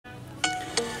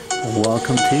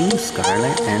Welcome to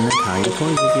Scarlett and Natalia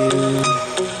Toys Review.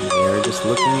 We are just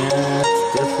looking at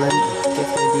different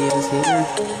gift ideas here.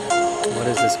 What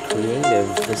is this? Creative.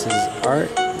 This is art,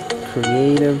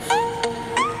 creative,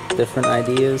 different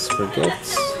ideas for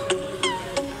gifts.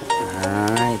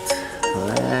 Alright,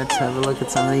 let's have a look at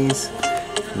some of these.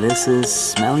 This is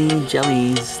Smelly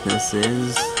Jellies. This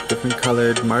is different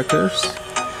colored markers.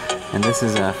 And this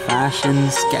is a fashion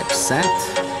sketch set.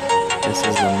 This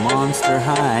is the Monster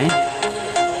High.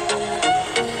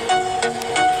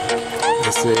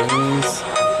 This is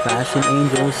Fashion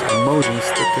Angels Emoji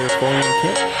Sticker Folding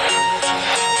Kit.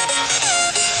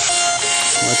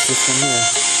 What's this one here?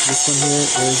 This one here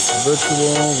is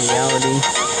Virtual Reality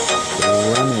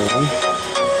Runway.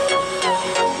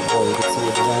 Oh, you can see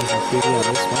the designs in 3D on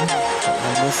this one.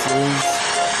 And this is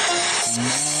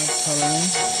mod coloring.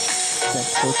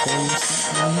 Textile coloring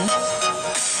set right here.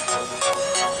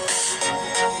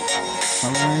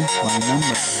 Colors by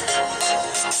number.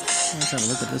 Let's have a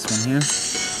look at this one here.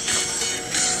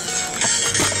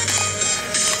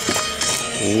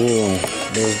 Ooh,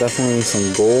 there's definitely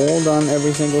some gold on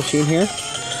every single sheet here.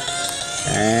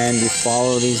 And you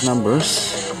follow these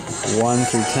numbers. 1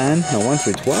 through 10. No, 1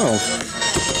 through 12.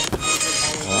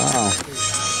 Wow.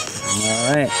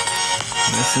 Alright.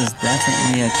 This is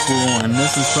definitely a cool one.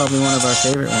 This is probably one of our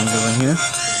favorite ones over here.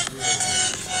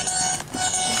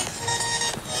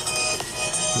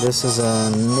 This is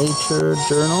a nature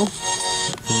journal,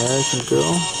 American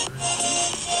Girl,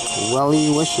 Wellie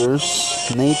Wishers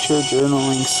nature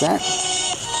journaling set.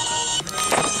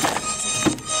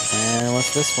 And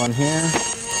what's this one here?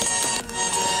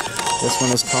 This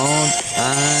one is called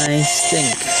I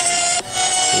Stink.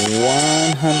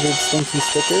 100 stinky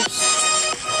stickers.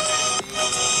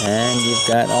 And you've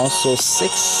got also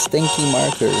 6 stinky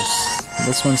markers.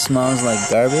 This one smells like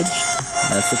garbage.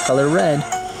 That's the color red.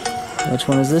 Which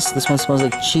one is this? This one smells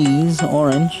like cheese,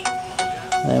 orange.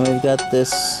 And we've got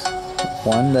this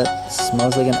one that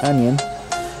smells like an onion.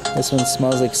 This one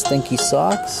smells like stinky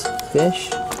socks,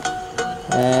 fish.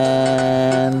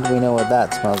 And we know what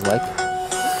that smells like.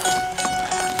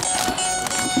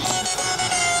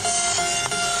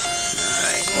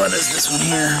 Alright, what is this one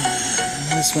here?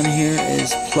 This one here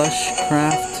is Plush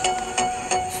Craft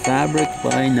Fabric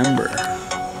by Number.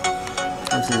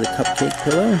 This is a cupcake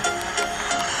pillow.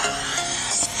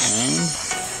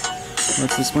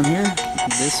 What's this one here?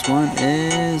 This one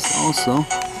is also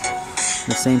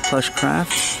the same Plush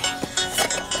Craft.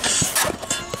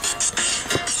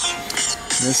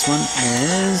 This one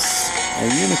is a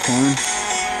unicorn.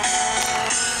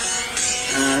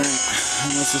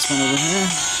 What's this one over here?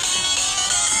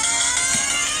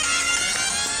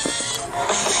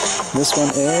 This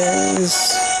one is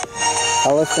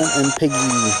Elephant and Piggy.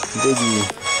 Diggy.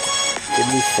 Give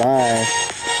me 5.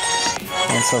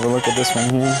 Let's have a look at this one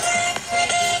here.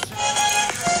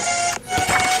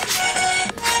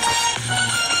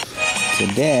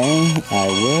 Today I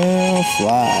will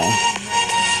fly.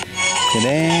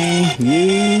 Today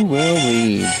you will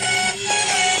read.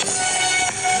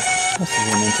 This is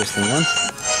an interesting one.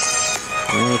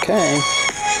 Okay.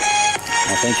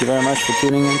 Well, thank you very much for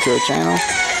tuning into our channel.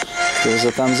 Give us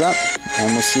a thumbs up,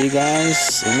 and we'll see you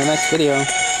guys in the next video.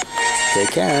 Take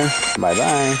care. Bye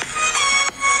bye.